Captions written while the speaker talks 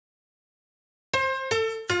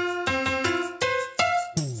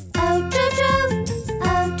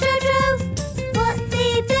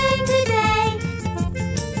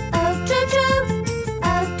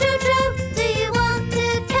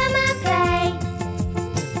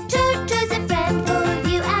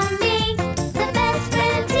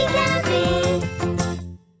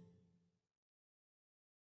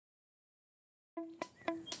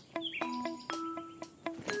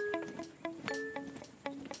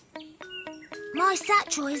My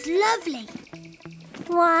satchel is lovely.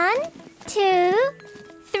 1, 2,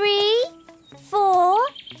 3, 4,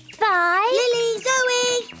 5... Lily,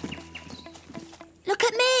 Zoe! Look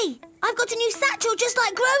at me. I've got a new satchel just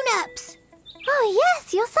like grown-ups. Oh,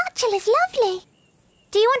 yes, your satchel is lovely.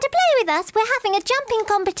 Do you want to play with us? We're having a jumping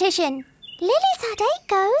competition. Lily's had 8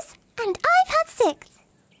 goes and I've had 6.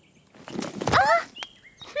 Ah!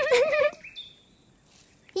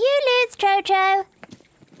 You lose, Trotro.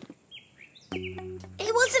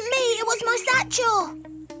 It wasn't me, it was my satchel.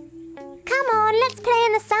 Come on, let's play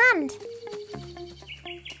in the sand.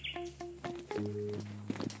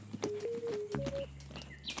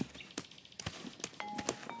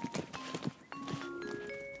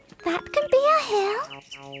 That can be a hill.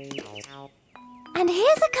 And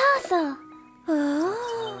here's a castle.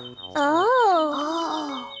 Oh.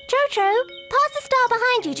 Trotro, pass the star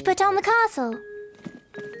behind you to put on the castle.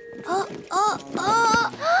 Oh,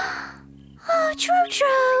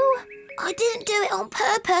 Trotro! I didn't do it on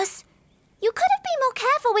purpose. You could have been more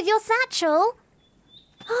careful with your satchel.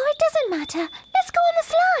 Oh, it doesn't matter. Let's go on the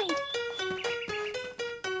slide.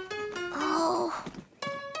 Oh.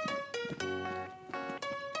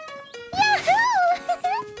 Yahoo!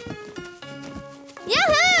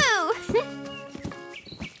 Yahoo!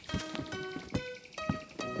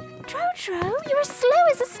 Trotro, you're as slow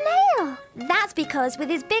as a snail. That's because with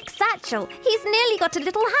his big satchel, he's nearly got a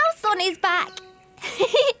little house on his back.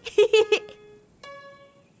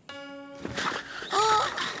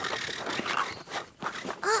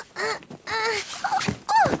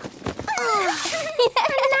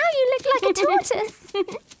 And now you look like a tortoise.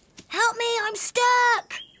 Help me, I'm stuck.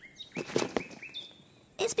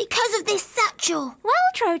 It's because of this satchel.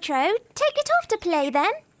 Well, Trotro, take it off to play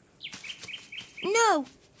then. No,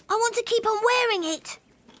 I want to keep on wearing it.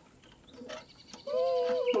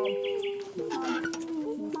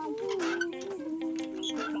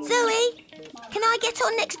 Zoe, can I get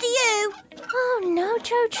on next to you? Oh, no,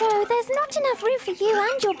 Trotro. There's not enough room for you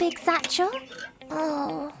and your big satchel.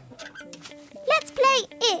 Oh. Let's play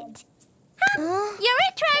it. You're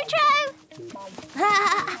it, Trotro.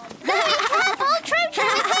 Very careful, Trotro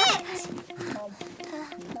is it.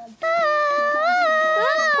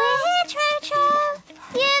 We're here, Trotro.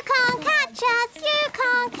 You can't catch us. You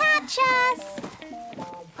can't catch us.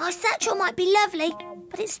 My satchel might be lovely,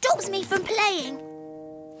 but it stops me from playing.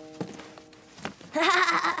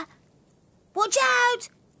 Watch out!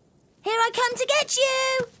 Here I come to get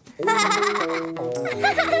you!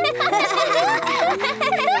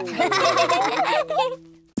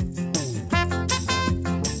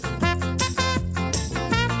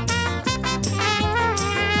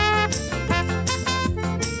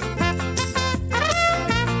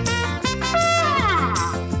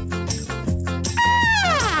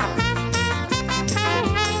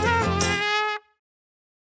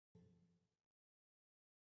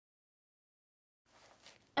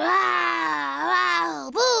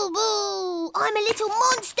 Boo, boo! I'm a little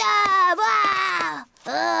monster!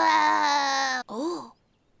 Oh.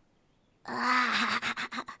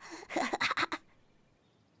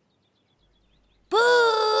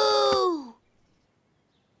 Boo!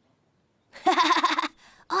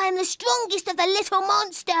 I am the strongest of the little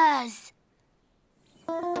monsters!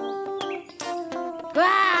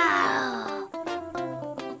 Wow!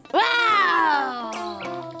 Wow!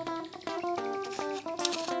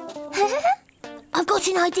 I've got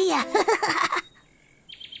an idea.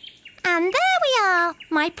 And there we are,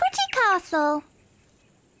 my pretty castle.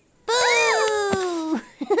 Boo!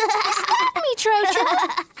 Stop me, Trotro.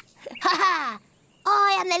 Ha ha!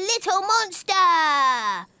 I am the little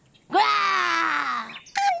monster! Grah!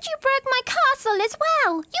 And you broke my castle as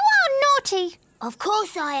well. You are naughty. Of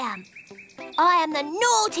course I am. I am the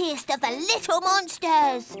naughtiest of the little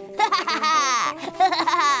monsters. Ha ha ha!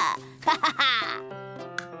 Ha ha ha!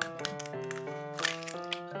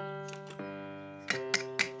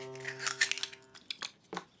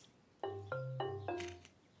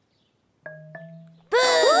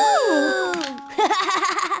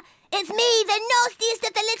 It's me, the nastiest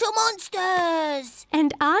of the little monsters!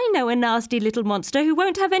 And I know a nasty little monster who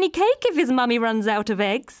won't have any cake if his mummy runs out of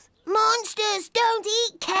eggs. Monsters don't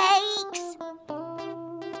eat cakes!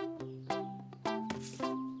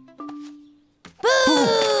 Boo!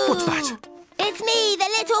 Oh, what's that? It's me, the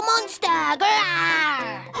little monster!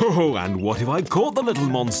 Grrr! Oh, and what if I caught the little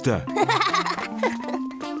monster?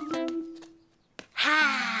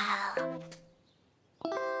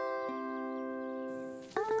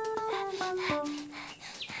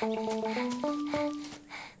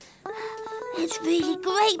 It's really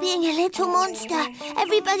great being a little monster.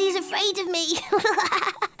 Everybody's afraid of me.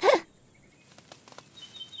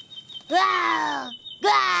 Growl!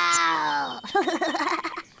 Growl!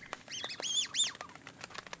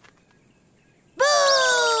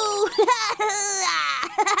 Boo!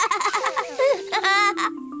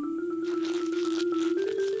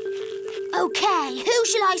 Okay, who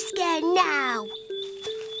shall I scare now?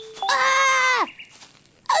 Ah!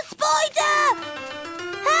 A spider!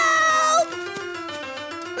 Help!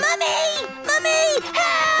 Mummy! Mummy!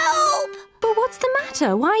 Help! But what's the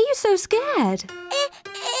matter? Why are you so scared?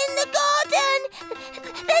 In the garden!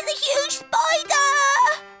 There's a huge spider!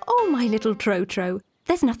 Oh, my little Trotro.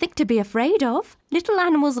 There's nothing to be afraid of. Little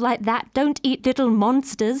animals like that don't eat little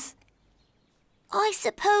monsters. I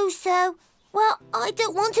suppose so. Well, I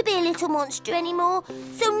don't want to be a little monster anymore,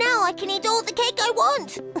 so now I can eat all the cake I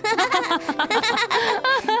want.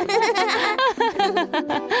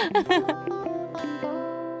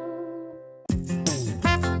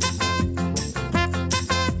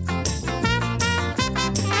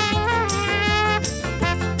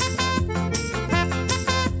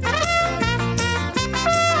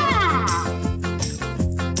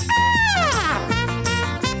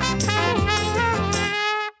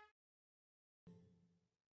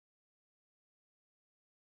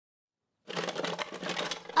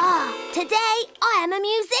 Today, I am a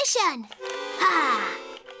musician. Ha!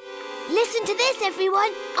 Listen to this,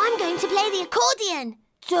 everyone. I'm going to play the accordion.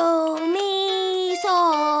 Do, mi,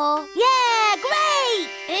 so. Yeah, great!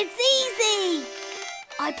 It's easy.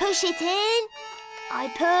 I push it in. I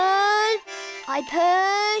pull. I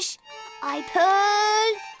push. I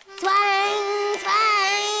pull. Swang,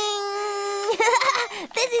 swang.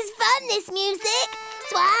 This is fun, this music.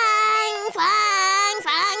 Swang, swang,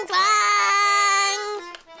 swang, swang.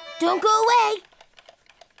 Don't go away.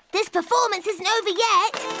 This performance isn't over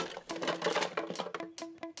yet.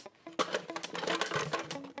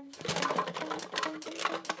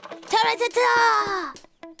 Ta-ra-ta-ta!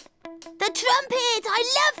 The trumpet! I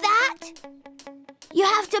love that! You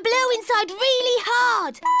have to blow inside really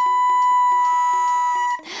hard.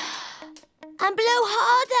 And blow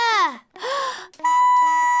harder.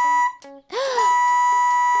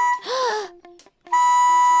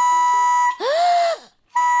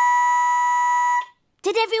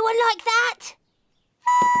 Did everyone like that?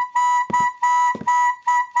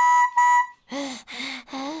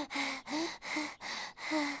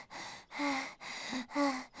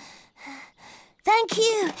 Thank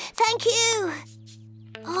you, thank you.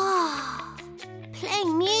 Oh,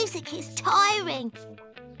 playing music is tiring.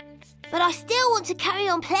 But I still want to carry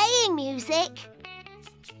on playing music.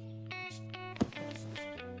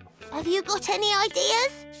 Have you got any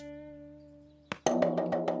ideas?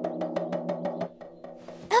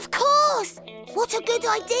 Of course! What a good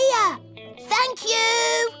idea! Thank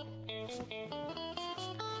you!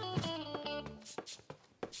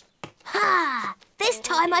 Ha! This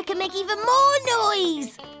time I can make even more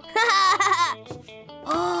noise!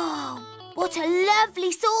 Oh, what a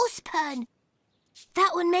lovely saucepan!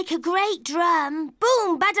 That would make a great drum.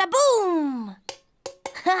 Boom, bada boom!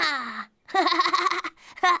 Ha!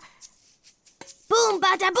 Boom,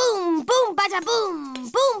 bada boom, boom, bada boom,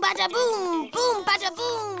 boom, bada boom, boom, bada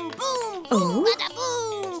boom, boom, boom, bada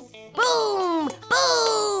boom, boom,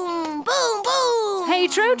 boom, boom, boom. Hey,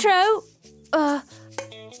 Trotro. I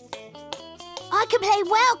can play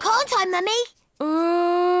well, can't I, Mummy?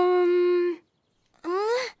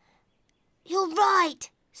 You're right.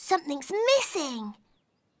 Something's missing.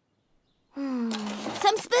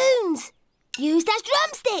 Some spoons. Used as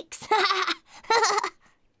drumsticks.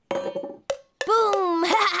 Boom!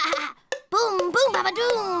 Boom, boom, baba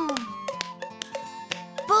doom!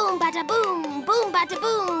 Boom, bada boom, boom, bada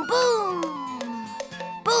boom, boom!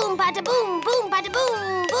 Boom, bada boom, boom, bada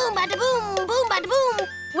boom, boom, bada boom, boom, bada boom!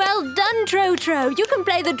 Well done, Trotro. You can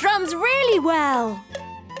play the drums really well.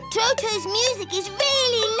 Trotro's music is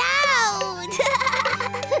really loud!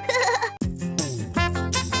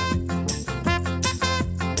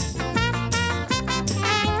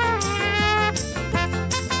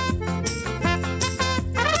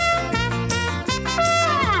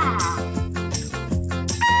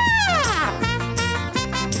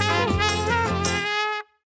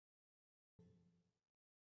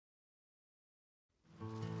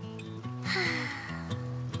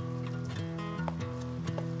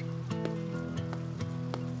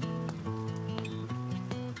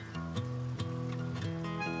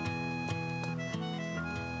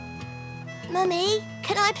 Mummy,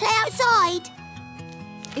 can I play outside?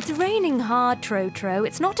 It's raining hard, Trotro.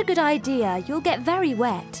 It's not a good idea. You'll get very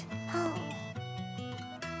wet.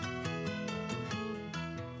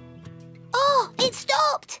 Oh, it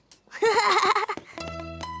stopped!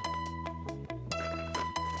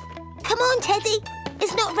 Come on, Teddy.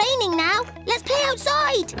 It's not not raining now. Let's play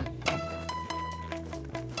outside.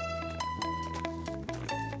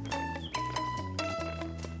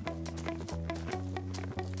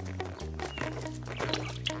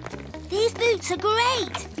 These boots are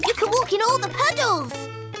great. You can walk in all the puddles.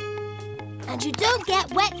 And you don't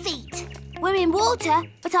get wet feet. We're in water,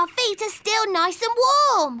 but our feet are still nice and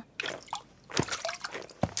warm.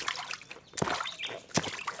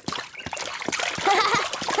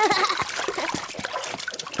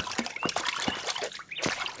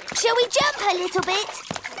 Shall we jump a little bit?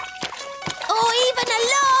 Or even a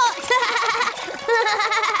lot?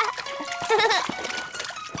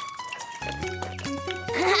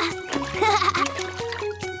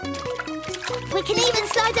 We can even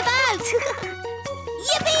slide about.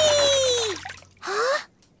 Yippee! Huh?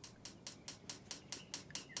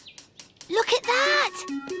 Look at that!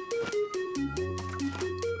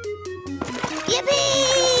 Yippee!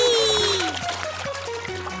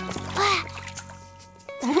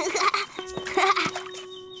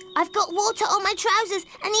 I've got water on my trousers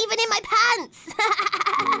and even in my pants.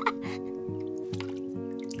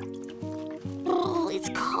 Oh, it's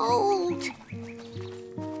cold.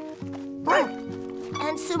 Oh,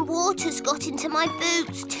 and some water's got into my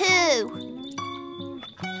boots too.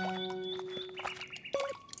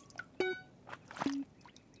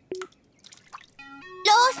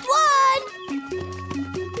 Last one!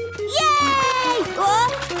 Yay! Oh!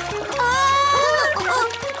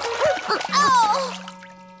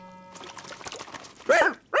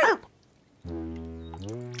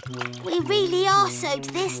 We really are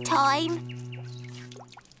soaked this time.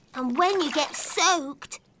 And when you get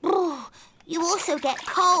soaked, you also get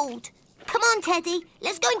cold. Come on, Teddy,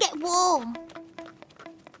 let's go and get warm.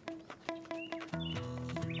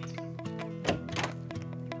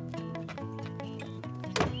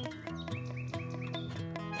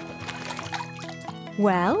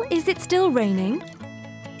 Well, is it still raining?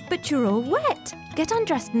 But you're all wet. Get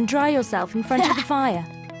undressed and dry yourself in front of the fire.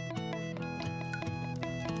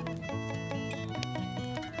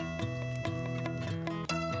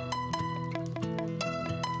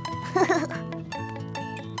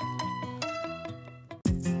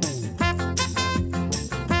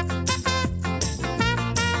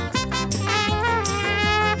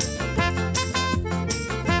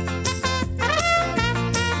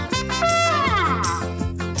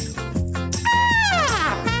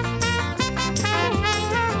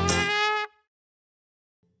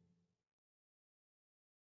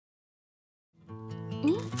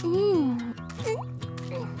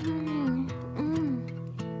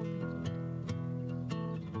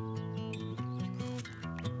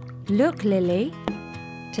 Look, Lily.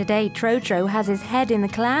 Today Trotro has his head in the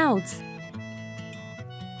clouds.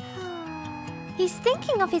 He's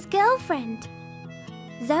thinking of his girlfriend.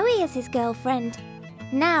 Zoe is his girlfriend.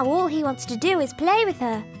 Now all he wants to do is play with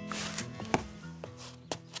her.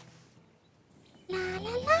 La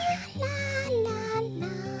la la la la la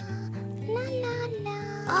la la la.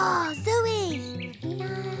 Oh, Zoe! La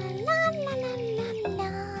la la la la la.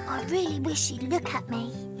 I really wish she'd look at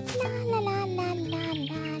me. La la la la la la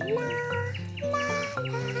la la.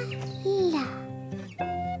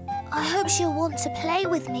 I hope she'll want to play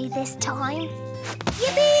with me this time.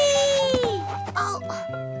 Yippee! Oh.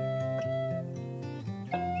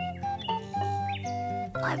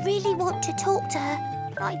 I really want to talk to her,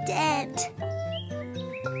 but I daren't.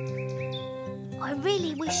 I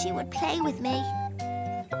really wish she would play with me.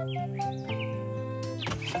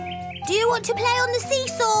 Do you want to play on the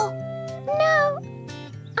seesaw? No,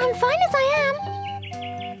 I'm fine as I am.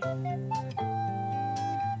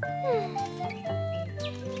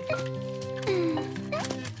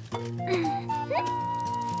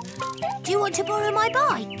 Do you want to borrow my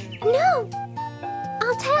bike? No,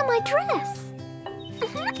 I'll tear my dress.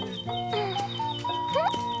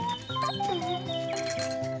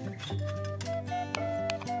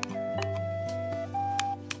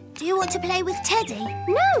 Do you want to play with Teddy?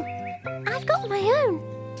 No, I've got my own.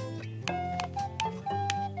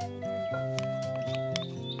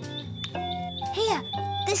 Here,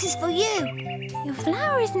 this is for you. Your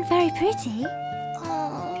flower isn't very pretty.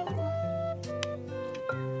 Oh.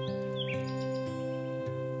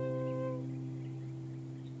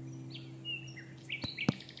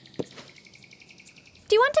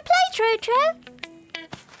 Do you want to play, Trotro?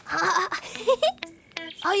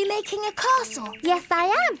 Are you making a castle? Yes, I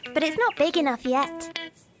am, but it's not big enough yet.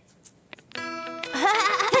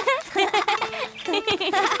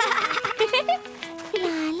 La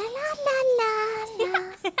la la la la la.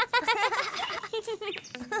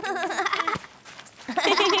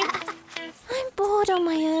 I'm bored on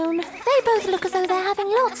my own. They both look as though they're having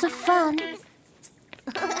lots of fun.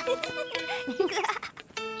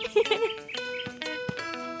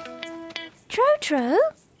 Trotro,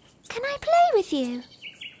 can I play with you?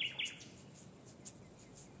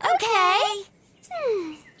 Okay.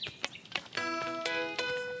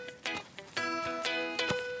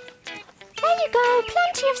 There you go,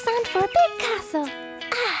 plenty of sand for a big castle.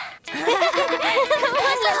 It's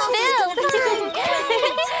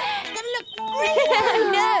gonna look great. I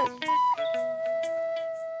know.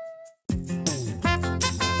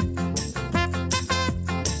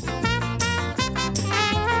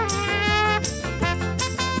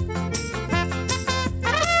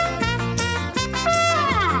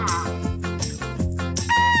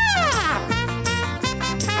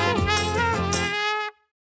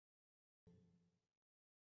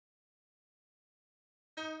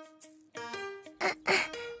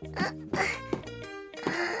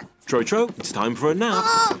 Trotro, it's time for a nap.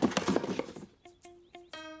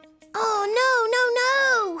 Oh,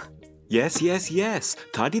 no. Yes, yes, yes.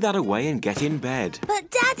 Tidy that away and get in bed. But,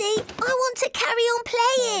 Daddy, I want to carry on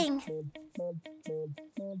playing.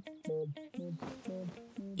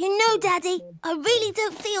 You know, Daddy, I really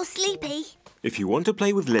don't feel sleepy. If you want to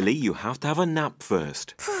play with Lily, you have to have a nap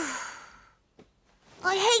first.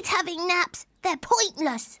 I hate having naps. They're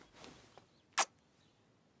pointless.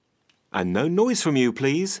 And no noise from you,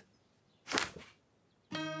 please.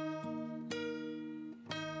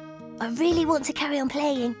 I really want to carry on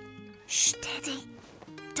playing. Shh, Teddy.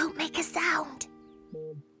 Don't make a sound.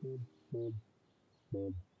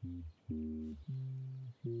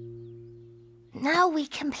 Now we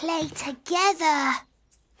can play together.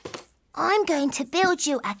 I'm going to build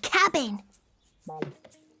you a cabin.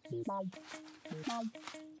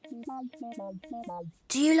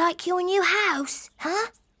 Do you like your new house, huh?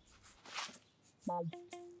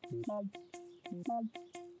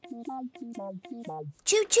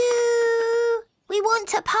 Choo-choo! We want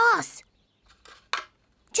to pass.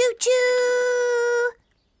 Choo-choo!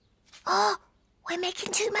 Oh, we're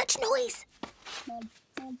making too much noise.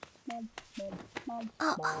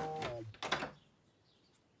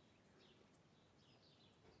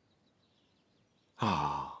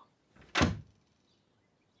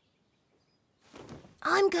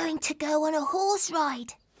 I'm going to go on a horse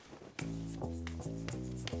ride.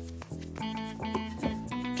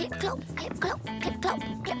 Clip-clop, clip-clop, clip-clop,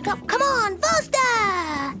 clip-clop. Come on,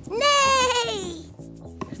 faster! Nay!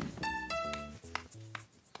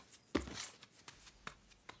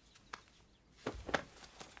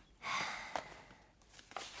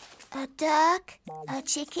 A duck, a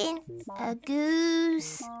chicken, a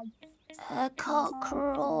goose, a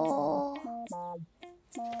cockerel.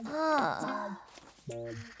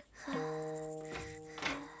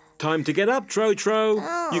 Time to get up, Trotro.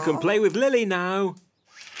 You can play with Lily now.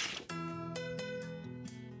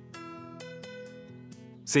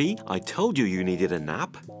 See, I told you you needed a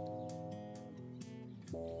nap.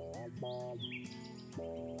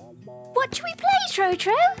 What should we play,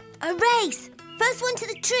 Trotro? A race. First one to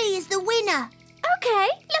the tree is the winner. Okay,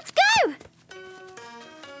 let's go.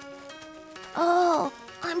 Oh,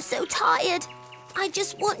 I'm so tired. I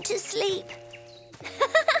just want to sleep.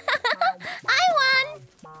 I won.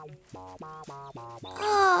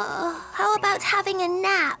 Oh, how about having a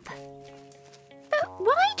nap? But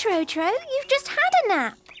why, Trotro? You've just had a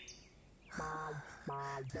nap.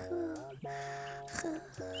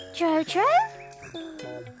 Trotro?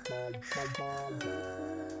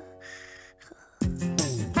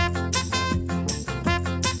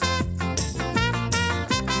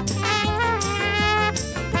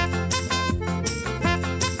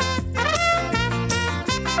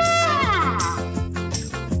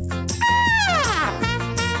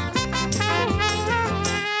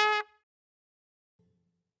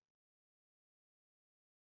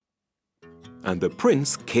 And the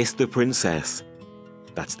prince kissed the princess.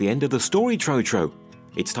 That's the end of the story, Trotro.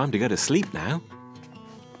 It's time to go to sleep now.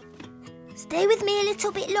 Stay with me a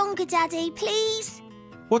little bit longer, Daddy, please.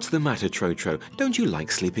 What's the matter, Trotro? Don't you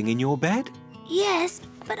like sleeping in your bed? Yes,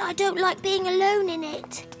 but I don't like being alone in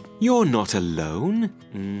it. You're not alone.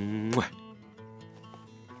 Mwah.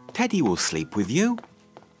 Teddy will sleep with you.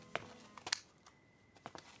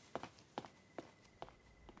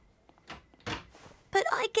 But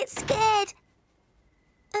I get scared.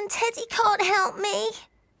 And Teddy can't help me.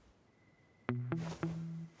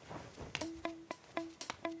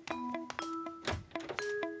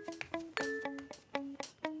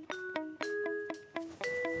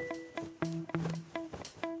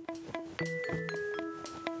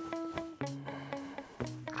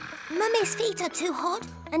 Mummy's feet are too hot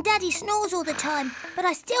and Daddy snores all the time, but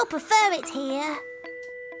I still prefer it here.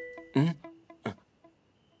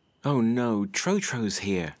 Oh no, Trotro's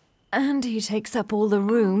here. And he takes up all the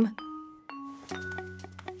room.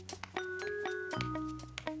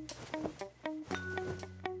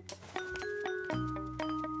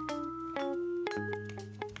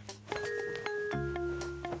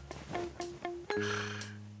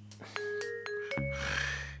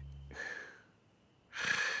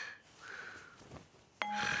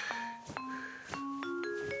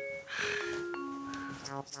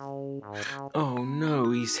 Oh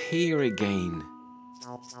no, he's here again.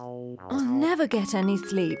 I'll never get any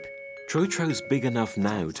sleep. Trotro's big enough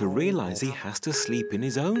now to realise he has to sleep in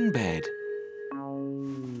his own bed.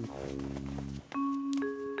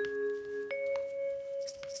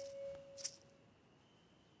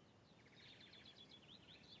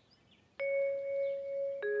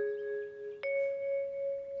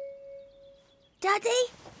 Daddy?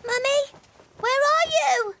 Mummy? Where are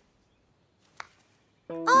you?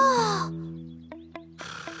 Oh!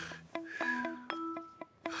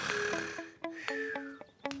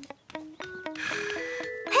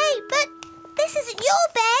 Hey, but this isn't your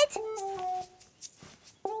bed.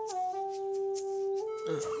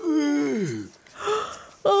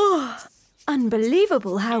 Oh,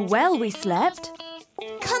 unbelievable how well we slept.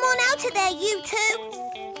 Come on out of there, you two.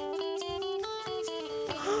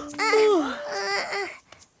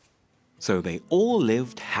 So they all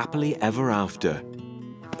lived happily ever after.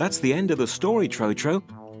 That's the end of the story, Trotro.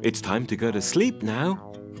 It's time to go to sleep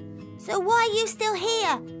now. So why are you still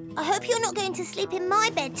here? I hope you're not going to sleep in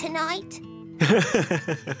my bed tonight.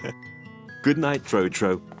 Good night,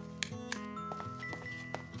 Trotro.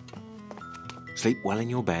 Sleep well in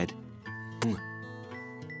your bed.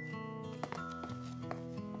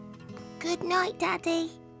 Good night,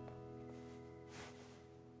 Daddy.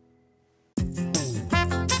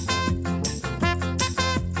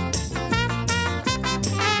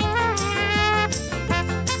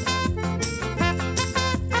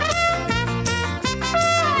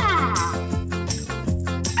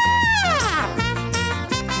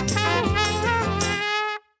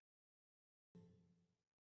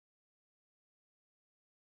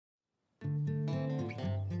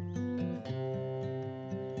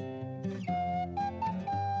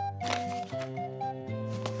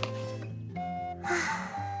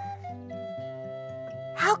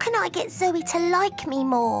 How can I get Zoe to like me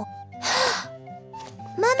more?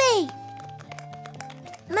 Mummy!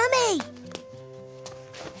 Mummy!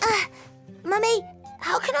 Mummy,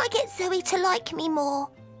 how can I get Zoe to like me more?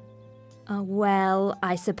 Well,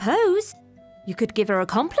 I suppose you could give her a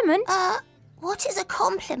compliment. What is a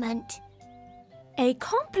compliment? A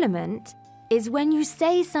compliment is when you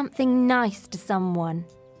say something nice to someone.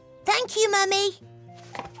 Thank you, Mummy.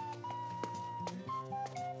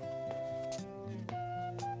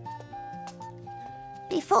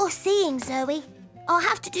 Before seeing Zoe, I'll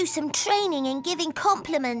have to do some training in giving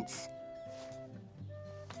compliments.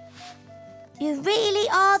 You really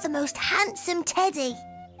are the most handsome teddy.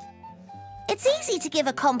 It's easy to give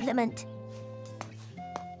a compliment.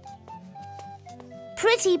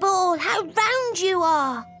 Pretty ball, how round you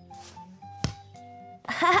are.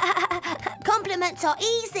 Compliments are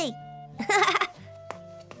easy.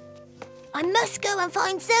 I must go and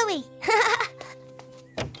find Zoe.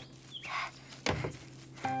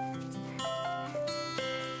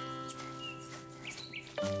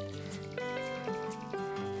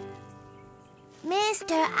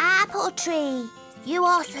 Mr. Apple Tree, you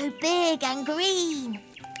are so big and green.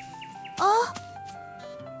 Oh.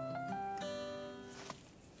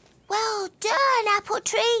 Well done, Apple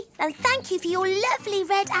Tree, and thank you for your lovely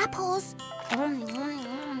red apples.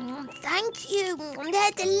 Thank you,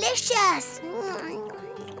 they're delicious.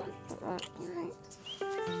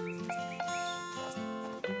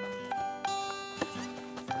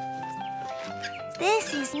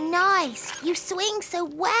 This is nice. You swing so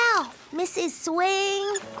well, Mrs.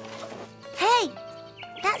 Swing. Hey,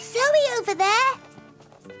 that's Zoe over there.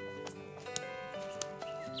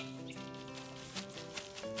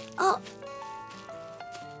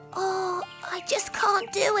 Oh, I just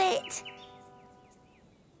can't do it.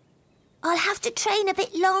 I'll have to train a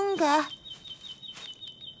bit longer.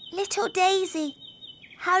 Little Daisy,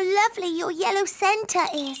 how lovely your yellow centre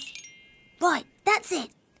is. Right, that's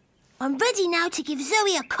it. I'm ready now to give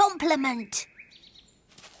Zoe a compliment.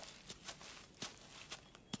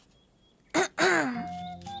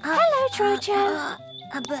 Hello, Trotro.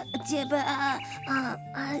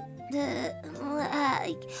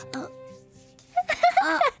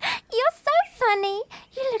 You're so funny.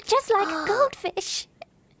 You look just like a goldfish.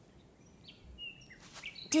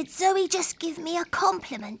 Did Zoe just give me a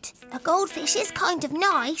compliment? A goldfish is kind of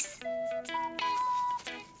nice.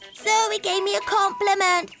 Zoe gave me a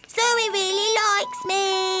compliment. Zoe really likes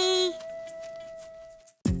me.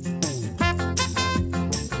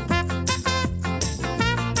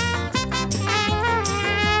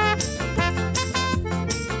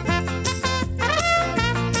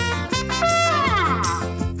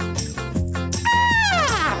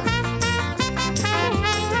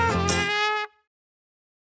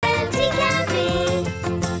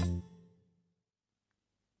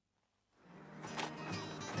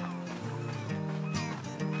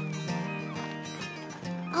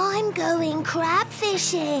 I'm going crab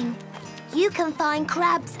fishing. You can find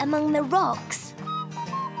crabs among the rocks.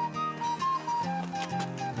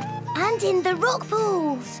 And in the rock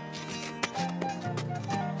pools.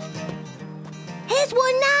 Here's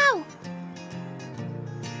one now.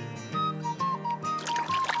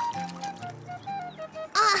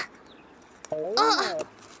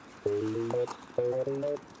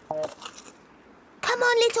 Come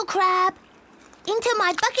on, little crab. Into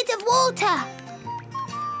my bucket of water.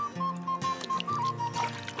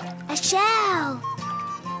 A shell.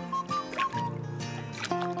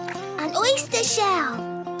 An oyster shell.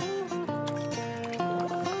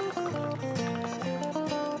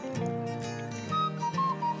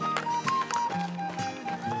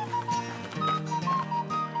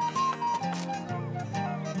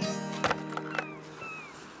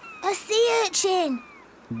 A sea urchin.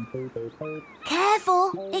 Careful,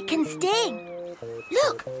 it can sting.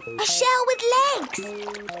 Look, a shell with legs.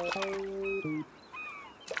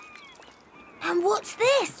 And what's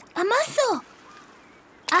this? A mussel.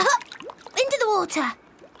 Aha! Into the water.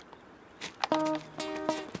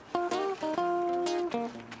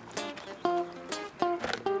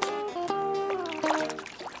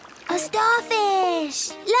 A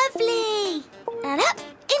starfish. Lovely. And up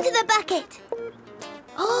into the bucket.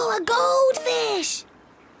 Oh, a goldfish.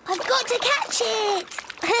 I've got to catch it.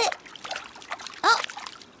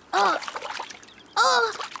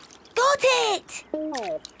 Oh, got it.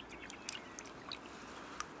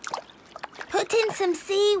 Put in some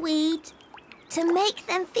seaweed to make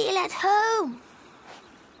them feel at home.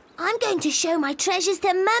 I'm going to show my treasures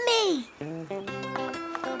to Mummy.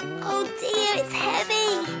 Oh dear, it's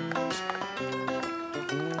heavy.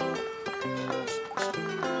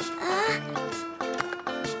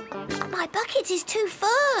 My bucket is too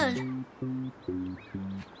full.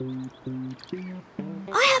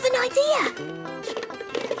 I have an idea.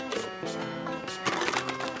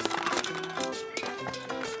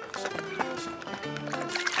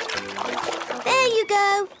 There you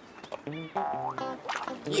go.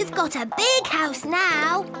 You've got a big house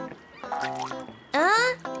now.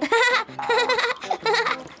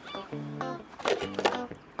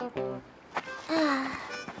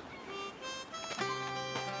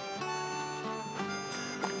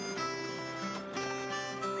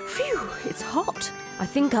 Phew, it's hot. I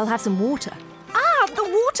think I'll have some water. Ah, the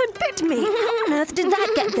water bit me. How on earth did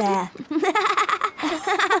that get there?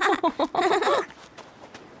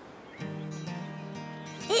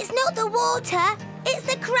 It's not the water, it's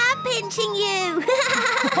the crab pinching you.